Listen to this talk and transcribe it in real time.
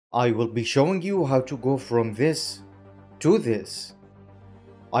I will be showing you how to go from this to this.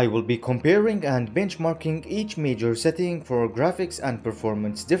 I will be comparing and benchmarking each major setting for graphics and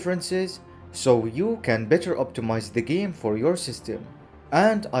performance differences so you can better optimize the game for your system.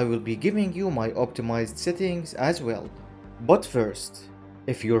 And I will be giving you my optimized settings as well. But first,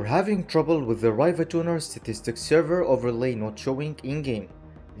 if you're having trouble with the Rivatuner statistics server overlay not showing in-game,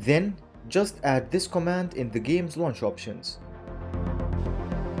 then just add this command in the game's launch options.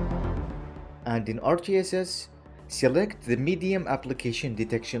 And in RTSS, select the medium application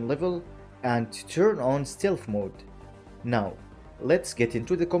detection level and turn on stealth mode. Now, let's get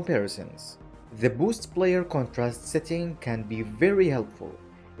into the comparisons. The boost player contrast setting can be very helpful,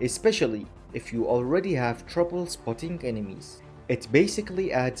 especially if you already have trouble spotting enemies. It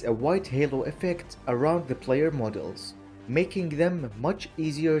basically adds a white halo effect around the player models, making them much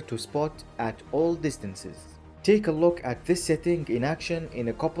easier to spot at all distances. Take a look at this setting in action in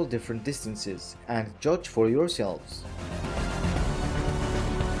a couple different distances and judge for yourselves.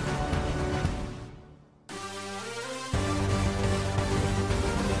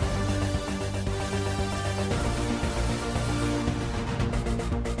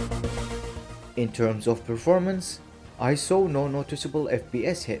 In terms of performance, I saw no noticeable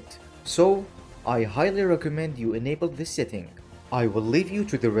FPS hit, so I highly recommend you enable this setting. I will leave you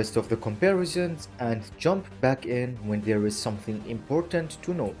to the rest of the comparisons and jump back in when there is something important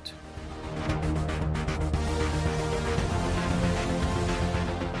to note.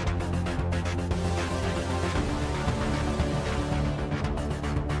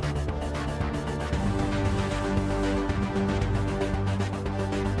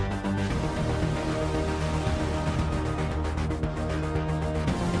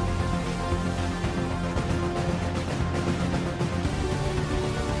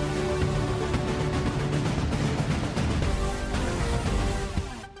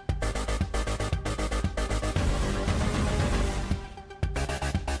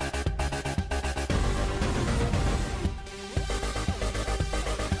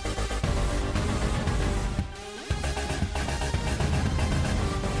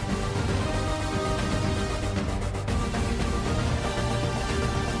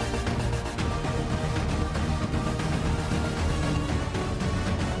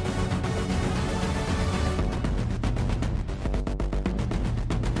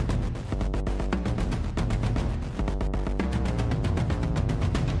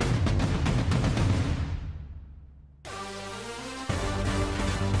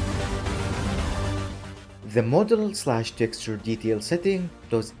 The model/texture detail setting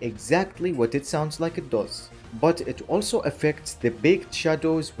does exactly what it sounds like it does, but it also affects the baked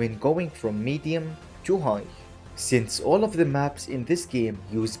shadows when going from medium to high. Since all of the maps in this game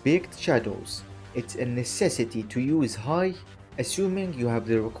use baked shadows, it's a necessity to use high, assuming you have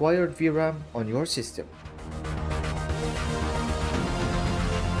the required VRAM on your system.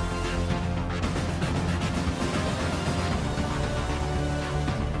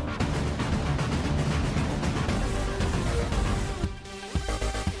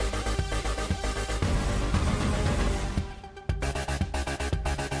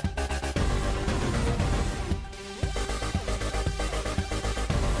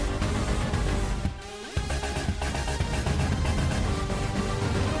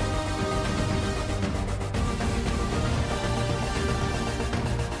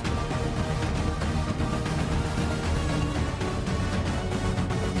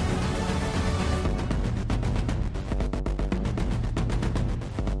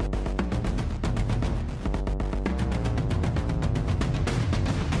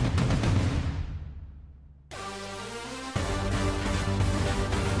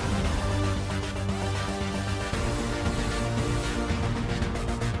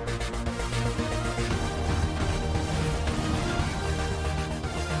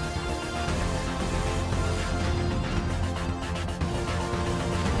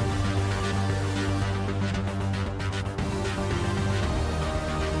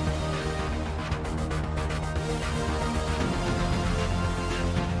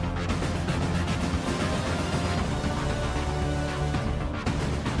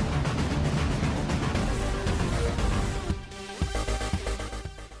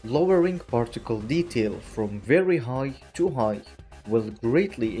 Lowering particle detail from very high to high will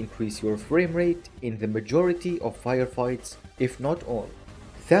greatly increase your frame rate in the majority of firefights, if not all.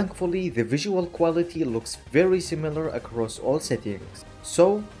 Thankfully, the visual quality looks very similar across all settings,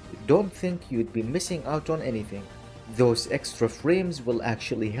 so don't think you'd be missing out on anything. Those extra frames will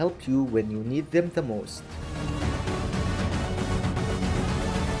actually help you when you need them the most.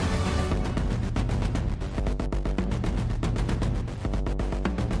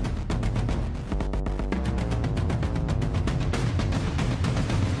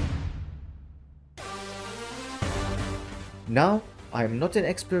 Now, I am not an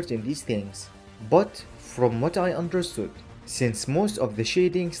expert in these things, but from what I understood, since most of the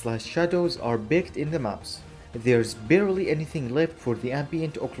shading/shadows are baked in the maps, there's barely anything left for the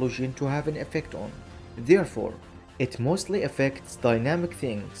ambient occlusion to have an effect on. Therefore, it mostly affects dynamic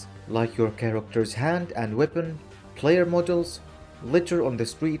things like your character's hand and weapon, player models, litter on the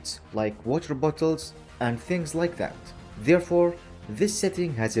streets like water bottles, and things like that. Therefore, this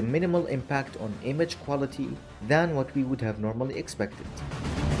setting has a minimal impact on image quality than what we would have normally expected.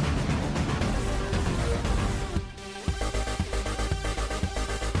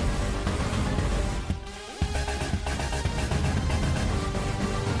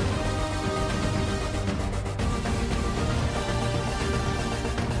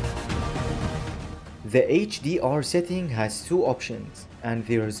 The HDR setting has two options, and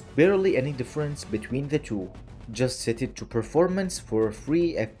there's barely any difference between the two. Just set it to performance for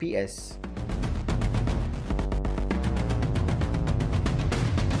free FPS.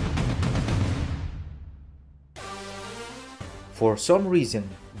 For some reason,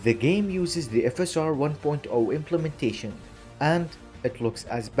 the game uses the FSR 1.0 implementation, and it looks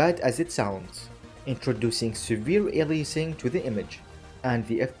as bad as it sounds, introducing severe aliasing to the image, and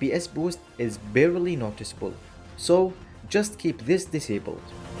the FPS boost is barely noticeable, so just keep this disabled.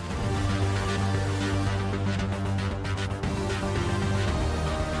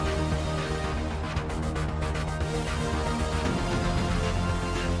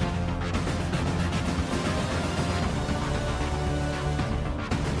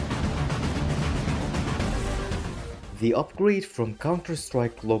 The upgrade from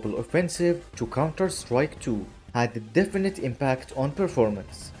Counter-Strike Global Offensive to Counter-Strike 2 had a definite impact on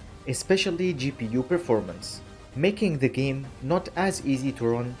performance, especially GPU performance, making the game not as easy to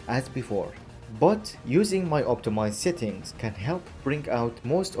run as before. But using my optimized settings can help bring out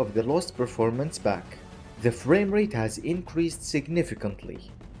most of the lost performance back. The frame rate has increased significantly,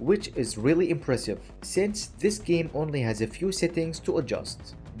 which is really impressive since this game only has a few settings to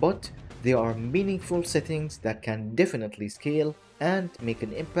adjust, but they are meaningful settings that can definitely scale and make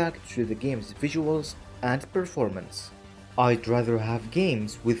an impact to the game's visuals and performance. I'd rather have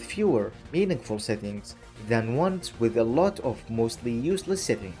games with fewer meaningful settings than ones with a lot of mostly useless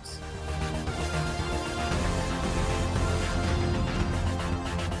settings.